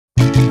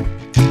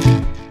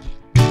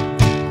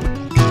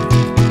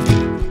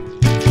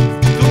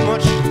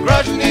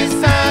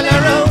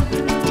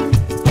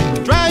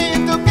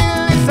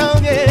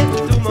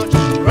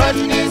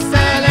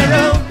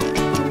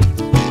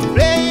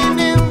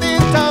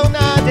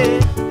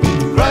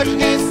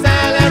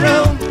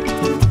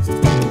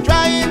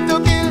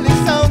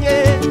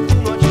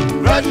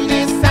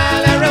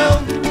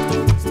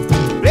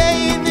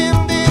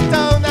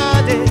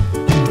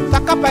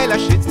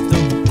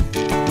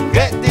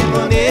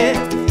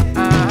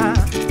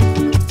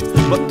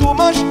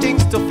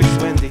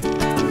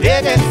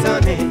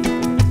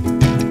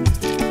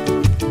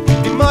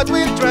The mud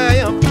will dry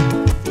up.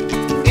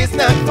 It's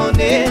not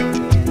funny.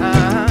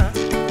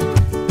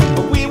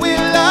 But we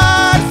will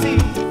all see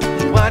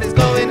what is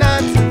going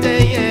on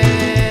today.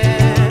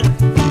 Yeah.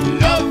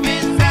 Love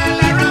is all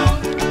around.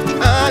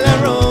 All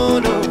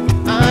around, oh,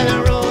 all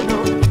around.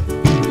 Oh.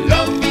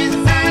 Love is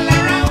all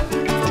around.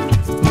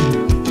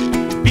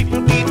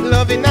 People keep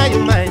loving on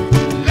your mind.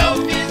 Love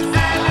is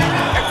all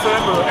around.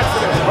 Excellent, bro.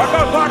 Excellent. Rock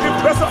out, Parque.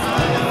 Press up.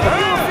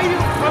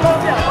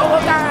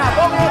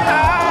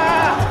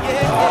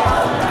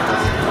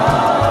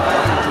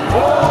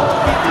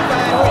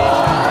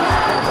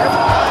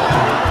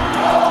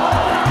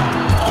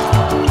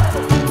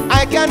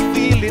 I can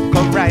feel it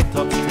come right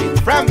up straight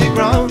from the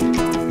ground.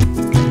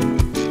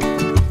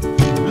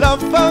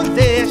 Love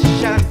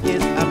foundation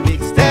is a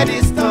big steady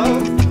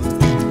stone.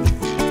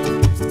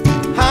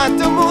 Hard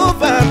to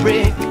move or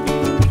break,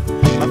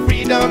 but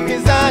freedom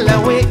is all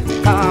away.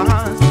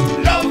 Cause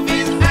Love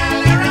is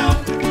all around.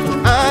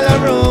 all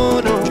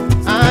around, oh,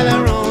 all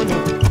around, oh,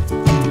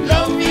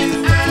 Love is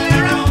all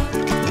around.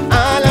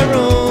 all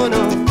around, oh,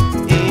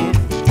 yeah.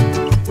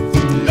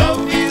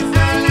 Love is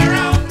all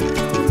around.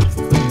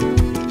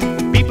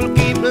 People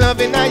keep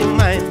loving on your